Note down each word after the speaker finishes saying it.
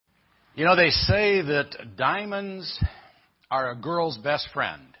You know, they say that diamonds are a girl's best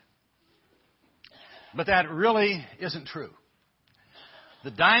friend. But that really isn't true.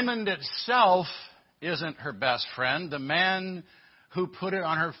 The diamond itself isn't her best friend. The man who put it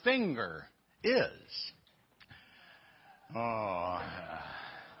on her finger is.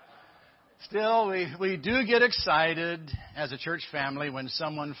 Still, we do get excited as a church family when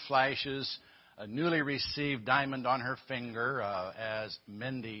someone flashes a newly received diamond on her finger, as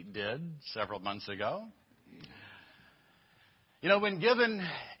Mindy did several months ago. You know, when given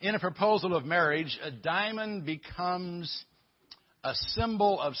in a proposal of marriage, a diamond becomes a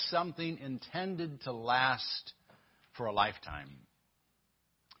symbol of something intended to last for a lifetime.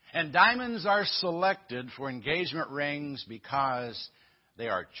 And diamonds are selected for engagement rings because they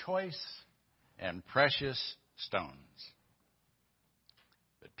are choice and precious stones.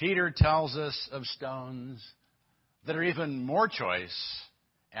 But Peter tells us of stones that are even more choice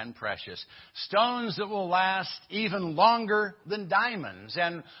and precious. Stones that will last even longer than diamonds.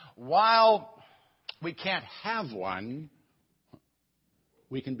 And while we can't have one,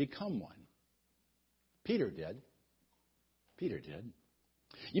 we can become one. Peter did.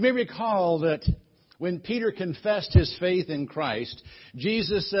 You may recall that when Peter confessed his faith in Christ,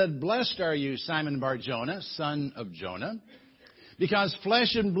 Jesus said, "Blessed are you, Simon Bar-Jonah, son of Jonah, because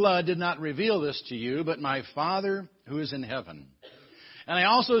flesh and blood did not reveal this to you, but my Father who is in heaven. And I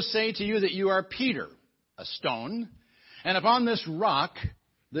also say to you that you are Peter, a stone, and upon this rock,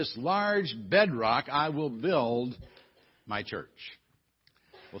 this large bedrock, I will build my church."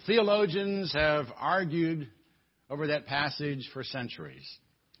 Well, theologians have argued over that passage for centuries.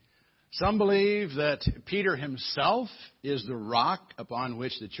 Some believe that Peter himself is the rock upon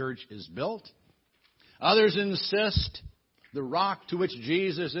which the church is built. Others insist the rock to which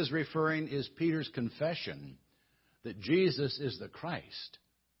Jesus is referring is Peter's confession that Jesus is the Christ,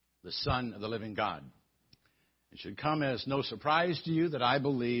 the Son of the living God. It should come as no surprise to you that I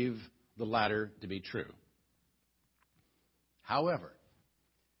believe the latter to be true. However,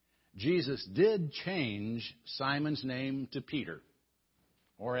 Jesus did change Simon's name to Peter,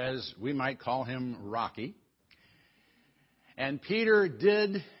 or as we might call him, Rocky. And Peter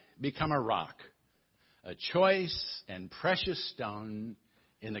did become a rock, a choice and precious stone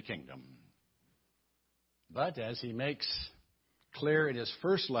in the kingdom. But as he makes clear in his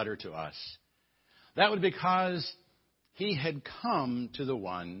first letter to us, that was because he had come to the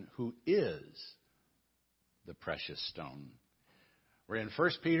one who is the precious stone. We're in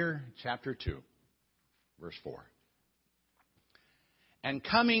 1 Peter chapter 2, verse 4. "And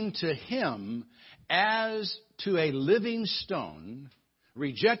coming to him as to a living stone,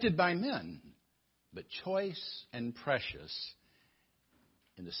 rejected by men, but choice and precious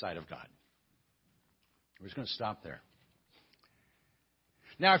in the sight of God." We're just going to stop there.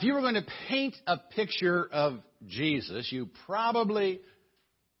 Now, if you were going to paint a picture of Jesus, you probably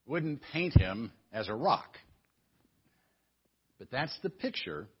wouldn't paint him as a rock. But that's the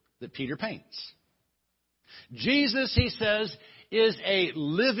picture that Peter paints. Jesus, he says, is a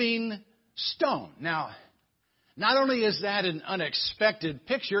living stone. Now, not only is that an unexpected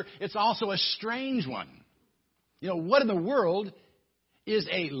picture, it's also a strange one. You know, what in the world is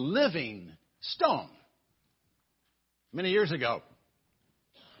a living stone? Many years ago,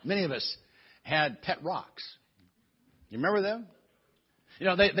 many of us had pet rocks. You remember them? You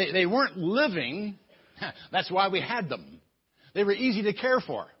know, they weren't living. That's why we had them. They were easy to care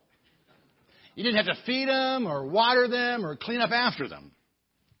for. You didn't have to feed them or water them or clean up after them.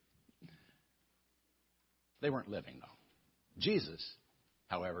 They weren't living, though. Jesus,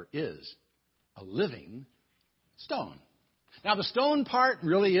 however, is a living stone. Now, the stone part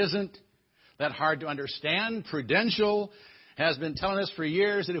really isn't that hard to understand. Prudential has been telling us for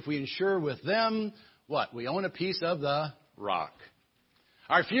years that if we insure with them, what? We own a piece of the rock.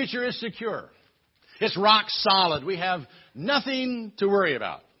 Our future is secure. It's rock solid. We have nothing to worry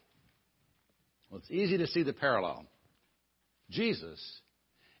about. Well, it's easy to see the parallel. Jesus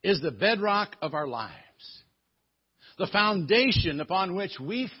is the bedrock of our lives, the foundation upon which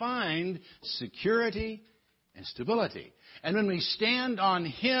we find security and stability. And when we stand on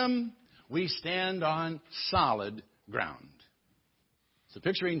him, we stand on solid ground. So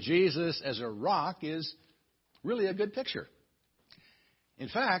picturing Jesus as a rock is really a good picture. In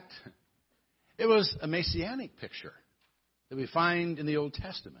fact, it was a messianic picture that we find in the Old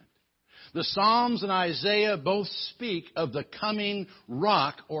Testament. The Psalms and Isaiah both speak of the coming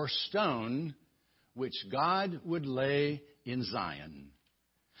rock or stone which God would lay in Zion.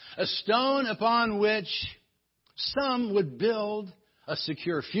 A stone upon which some would build a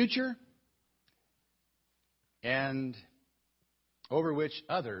secure future and over which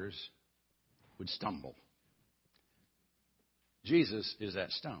others would stumble. Jesus is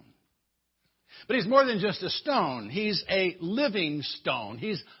that stone. But he's more than just a stone. He's a living stone.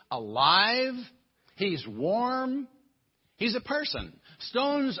 He's alive. He's warm. He's a person.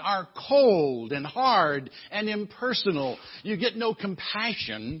 Stones are cold and hard and impersonal. You get no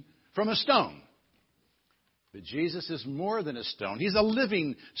compassion from a stone. But Jesus is more than a stone. He's a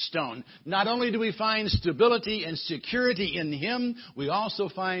living stone. Not only do we find stability and security in him, we also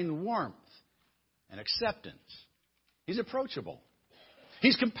find warmth and acceptance. He's approachable.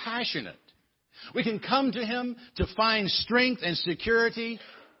 He's compassionate. We can come to him to find strength and security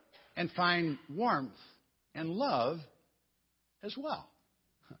and find warmth and love as well.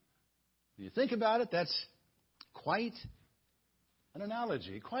 When you think about it, that's quite an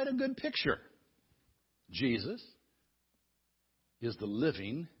analogy, quite a good picture. Jesus is the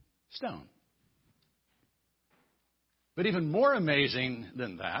living stone. But even more amazing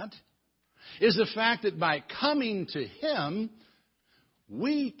than that is the fact that by coming to him,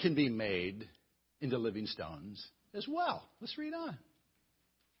 we can be made into living stones as well. Let's read on.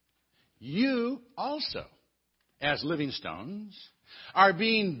 You also, as living stones, are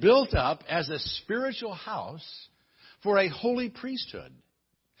being built up as a spiritual house for a holy priesthood,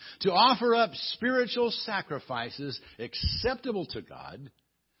 to offer up spiritual sacrifices acceptable to God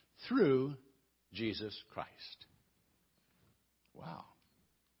through Jesus Christ. Wow.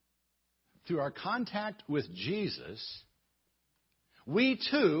 Through our contact with Jesus, we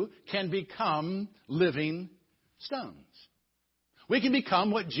too can become living stones. We can become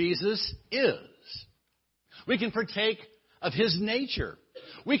what Jesus is. We can partake of his nature.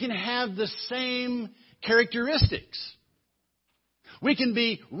 We can have the same characteristics. We can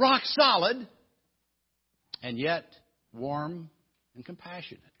be rock solid and yet warm and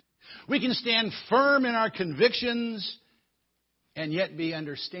compassionate. We can stand firm in our convictions and yet be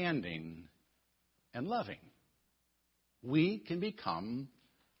understanding and loving. We can become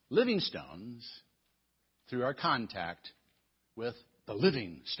living stones through our contact with the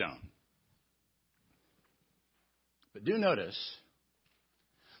living stone. But do notice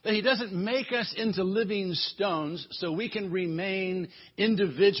that he doesn't make us into living stones so we can remain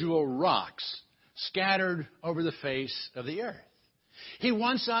individual rocks scattered over the face of the earth. He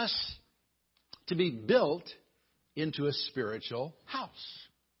wants us to be built into a spiritual house.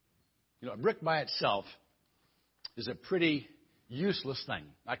 You know, a brick by itself is a pretty useless thing.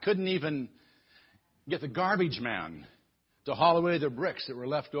 I couldn't even get the garbage man to haul away the bricks that were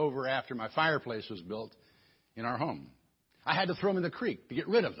left over after my fireplace was built in our home. I had to throw them in the creek to get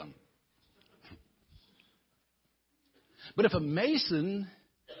rid of them. But if a mason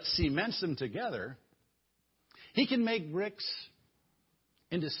cements them together, he can make bricks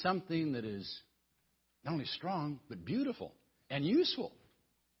into something that is not only strong, but beautiful and useful.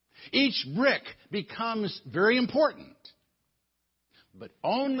 Each brick becomes very important, but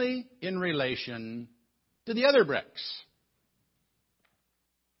only in relation to the other bricks.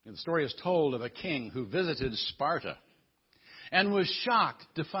 And the story is told of a king who visited Sparta and was shocked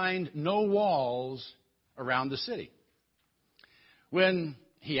to find no walls around the city. When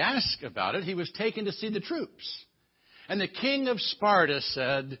he asked about it, he was taken to see the troops. And the king of Sparta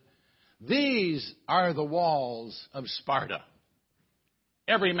said, "These are the walls of Sparta.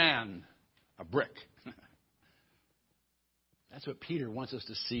 Every man a brick." That's what Peter wants us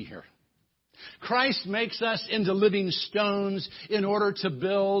to see here. Christ makes us into living stones in order to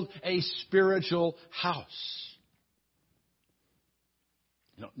build a spiritual house.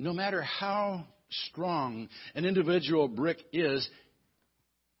 No matter how strong an individual brick is,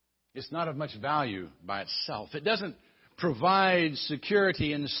 it's not of much value by itself. It doesn't provide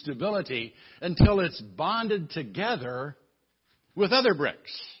security and stability until it's bonded together with other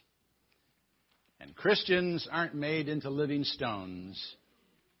bricks. And Christians aren't made into living stones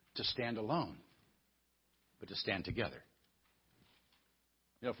to stand alone, but to stand together.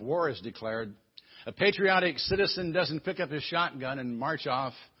 You know, if war is declared, a patriotic citizen doesn't pick up his shotgun and march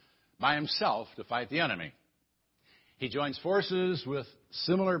off by himself to fight the enemy. He joins forces with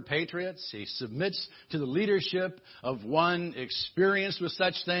similar patriots. He submits to the leadership of one experienced with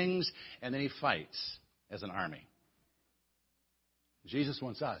such things, and then he fights as an army. Jesus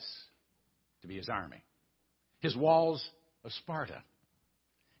wants us to be his army, his walls of Sparta,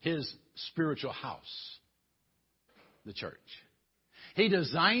 his spiritual house, the church. He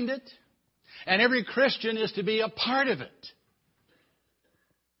designed it, and every Christian is to be a part of it.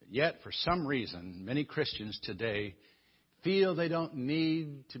 But yet, for some reason, many Christians today feel they don't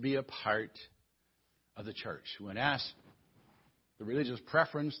need to be a part of the church. When asked the religious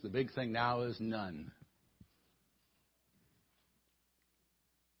preference, the big thing now is none.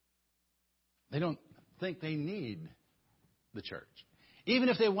 They don't think they need the church. Even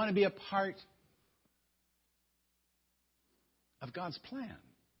if they want to be a part of God's plan.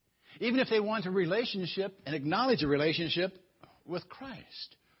 Even if they want a relationship and acknowledge a relationship with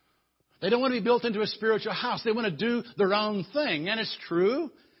Christ. They don't want to be built into a spiritual house. They want to do their own thing. And it's true.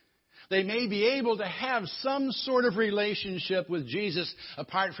 They may be able to have some sort of relationship with Jesus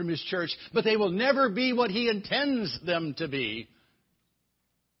apart from His church, but they will never be what He intends them to be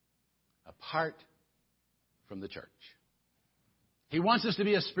apart from the church. He wants us to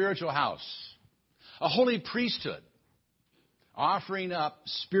be a spiritual house, a holy priesthood, offering up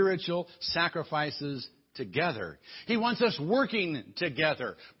spiritual sacrifices together. He wants us working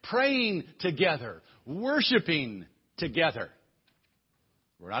together, praying together, worshiping together.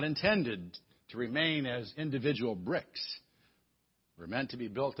 We're not intended to remain as individual bricks. We're meant to be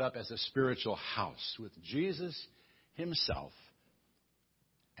built up as a spiritual house with Jesus Himself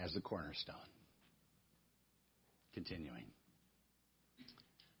as the cornerstone. Continuing.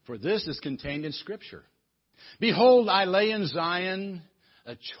 For this is contained in Scripture. Behold, I lay in Zion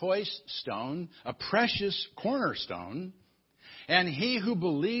a choice stone, a precious cornerstone, and he who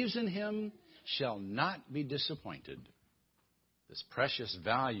believes in Him shall not be disappointed. This precious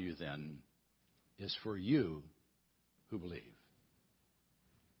value, then, is for you who believe.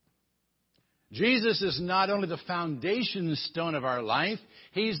 Jesus is not only the foundation stone of our life,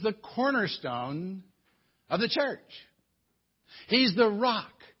 He's the cornerstone of the church. He's the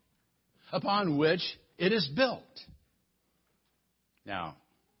rock upon which it is built. Now,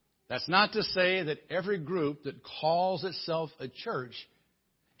 that's not to say that every group that calls itself a church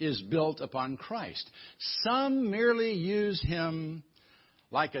is built upon Christ. Some merely use Him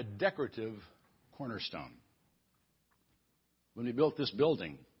like a decorative cornerstone. When we built this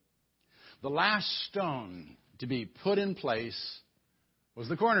building, the last stone to be put in place was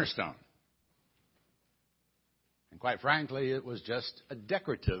the cornerstone. And quite frankly, it was just a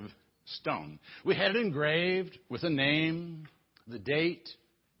decorative stone. We had it engraved with a name, the date,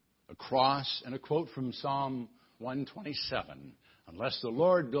 a cross, and a quote from Psalm 127. Unless the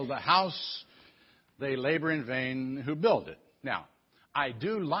Lord build a house, they labor in vain who build it. Now, I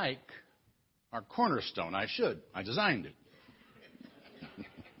do like our cornerstone. I designed it.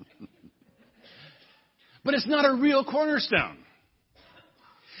 But it's not a real cornerstone.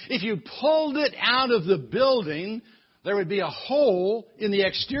 If you pulled it out of the building, there would be a hole in the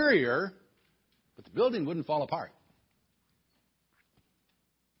exterior, but the building wouldn't fall apart.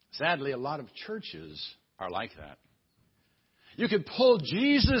 Sadly, a lot of churches are like that. You could pull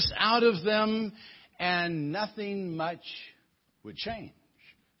Jesus out of them and nothing much would change.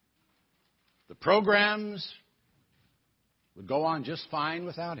 The programs would go on just fine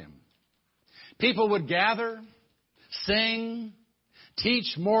without Him. People would gather, sing,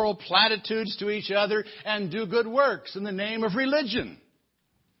 teach moral platitudes to each other, and do good works in the name of religion.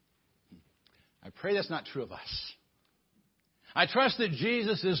 I pray that's not true of us. I trust that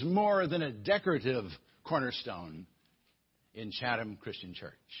Jesus is more than a decorative cornerstone in Chatham Christian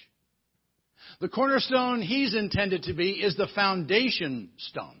Church. The cornerstone He's intended to be is the foundation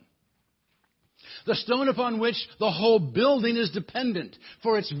stone. The stone upon which the whole building is dependent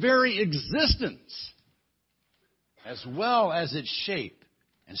for its very existence, as well as its shape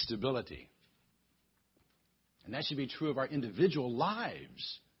and stability. And that should be true of our individual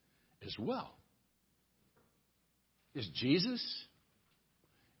lives as well. Is Jesus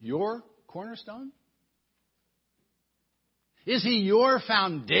your cornerstone? Is He your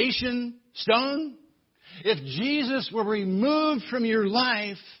foundation stone? If Jesus were removed from your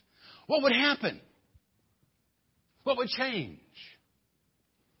life, what would happen? What would change?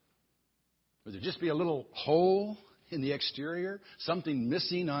 Would there just be a little hole in the exterior? Something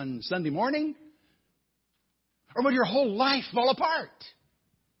missing on Sunday morning? Or would your whole life fall apart?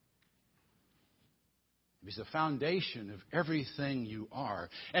 If He's the foundation of everything you are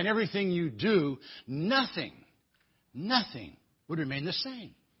and everything you do, nothing would remain the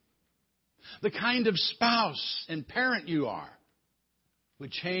same. The kind of spouse and parent you are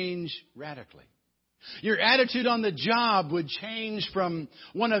would change radically. Your attitude on the job would change from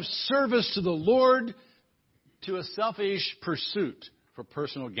one of service to the Lord to a selfish pursuit for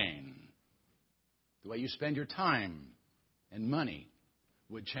personal gain. The way you spend your time and money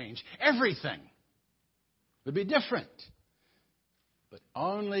would change. Everything would be different. But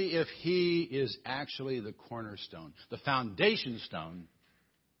only if He is actually the cornerstone, the foundation stone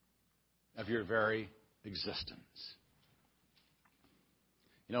of your very existence.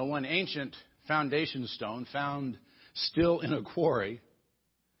 You know, one ancient foundation stone found still in a quarry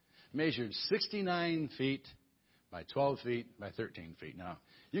measured 69 feet by 12 feet by 13 feet. Now,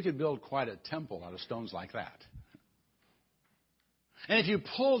 You could build quite a temple out of stones like that. And if you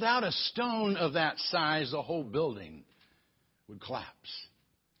pulled out a stone of that size, the whole building would collapse.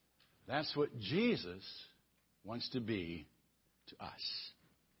 That's what Jesus wants to be to us.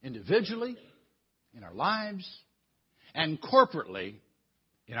 Individually, in our lives, and corporately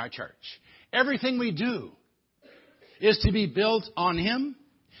in our church. Everything we do is to be built on Him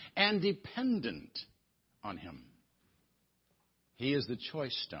and dependent on Him. He is the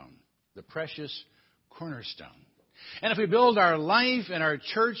choice stone, the precious cornerstone. And if we build our life and our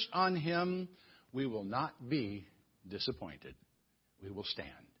church on Him, we will not be disappointed. We will stand.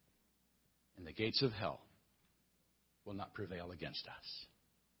 And the gates of hell will not prevail against us.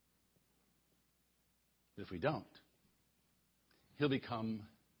 But if we don't, He'll become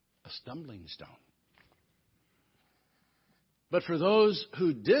a stumbling stone. But for those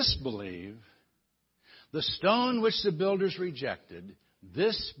who disbelieve, the stone which the builders rejected,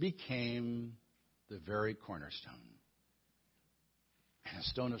 this became the very cornerstone. And a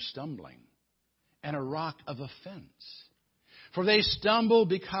stone of stumbling, and a rock of offense. For they stumble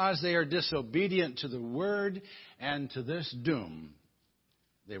because they are disobedient to the word, and to this doom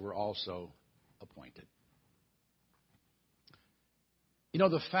they were also appointed. You know,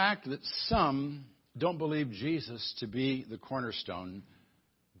 the fact that some don't believe Jesus to be the cornerstone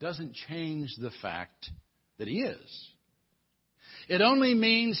doesn't change the fact that He is. It only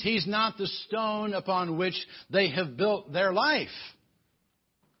means He's not the stone upon which they have built their life,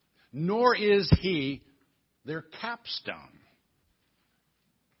 nor is He their capstone.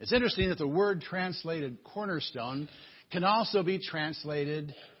 It's interesting that the word translated cornerstone can also be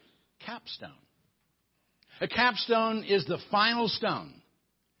translated capstone. A capstone is the final stone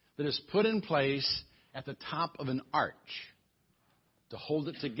that is put in place at the top of an arch to hold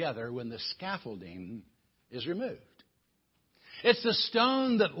it together when the scaffolding is removed. It's the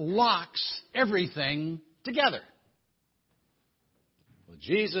stone that locks everything together. Well,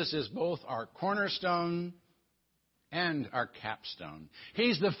 Jesus is both our cornerstone and our capstone.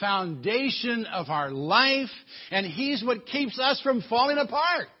 He's the foundation of our life, and He's what keeps us from falling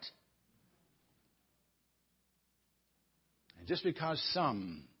apart. And just because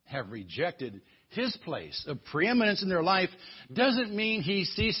some have rejected His place of preeminence in their life doesn't mean He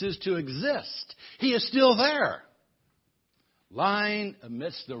ceases to exist. He is still there, lying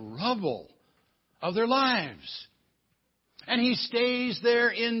amidst the rubble of their lives. And He stays there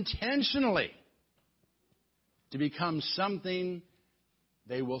intentionally to become something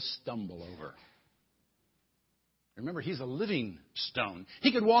they will stumble over. Remember, He's a living stone.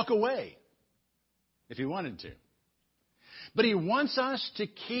 He could walk away if He wanted to. But He wants us to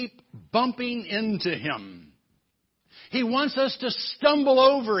keep bumping into Him. He wants us to stumble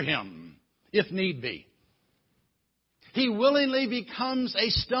over Him if need be. He willingly becomes a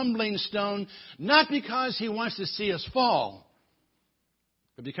stumbling stone, not because He wants to see us fall,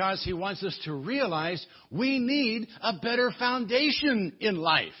 but because He wants us to realize we need a better foundation in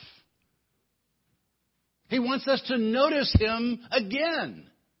life. He wants us to notice Him again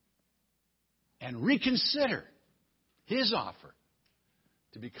and reconsider His offer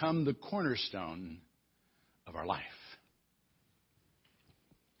to become the cornerstone of our life.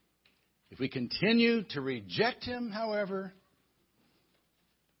 If we continue to reject Him, however,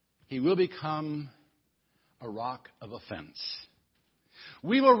 He will become a rock of offense.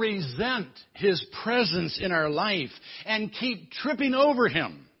 We will resent His presence in our life and keep tripping over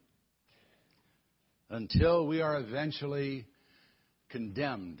Him until we are eventually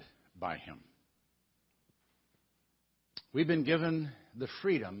condemned by Him. We've been given the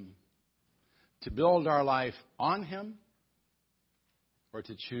freedom to build our life on Him or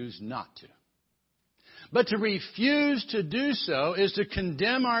to choose not to. But to refuse to do so is to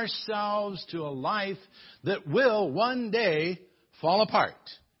condemn ourselves to a life that will one day fall apart,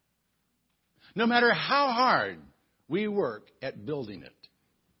 no matter how hard we work at building it.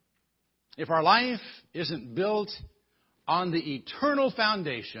 If our life isn't built on the eternal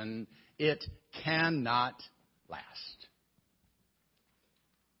foundation, it cannot last.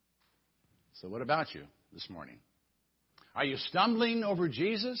 So what about you this morning? Are you stumbling over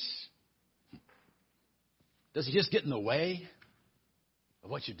Jesus? Does He just get in the way of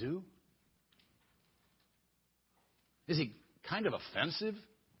what you do? Is He kind of offensive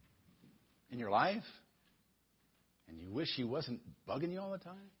in your life? And you wish He wasn't bugging you all the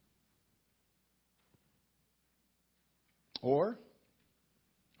time? Or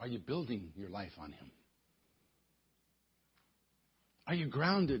are you building your life on Him? Are you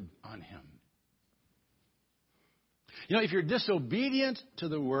grounded on Him? You know, if you're disobedient to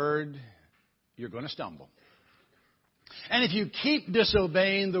the Word, you're going to stumble. And if you keep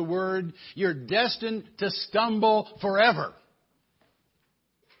disobeying the word, you're destined to stumble forever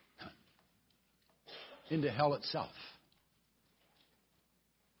into hell itself.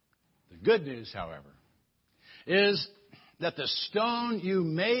 The good news, however, is that the stone you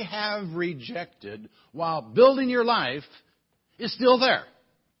may have rejected while building your life is still there.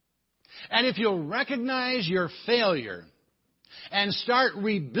 And if you'll recognize your failure and start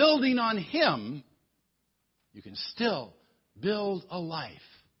rebuilding on Him, you can still build a life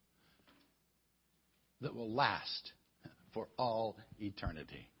that will last for all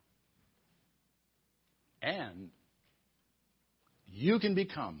eternity. And you can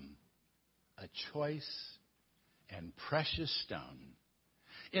become a choice and precious stone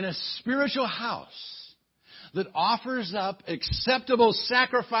in a spiritual house that offers up acceptable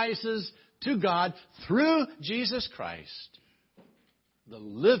sacrifices to God through Jesus Christ, the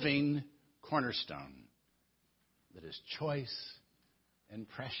living cornerstone that is choice and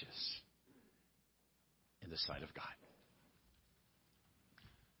precious in the sight of God.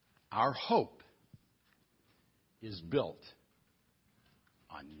 Our hope is built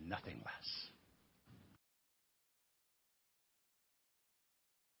on nothing less.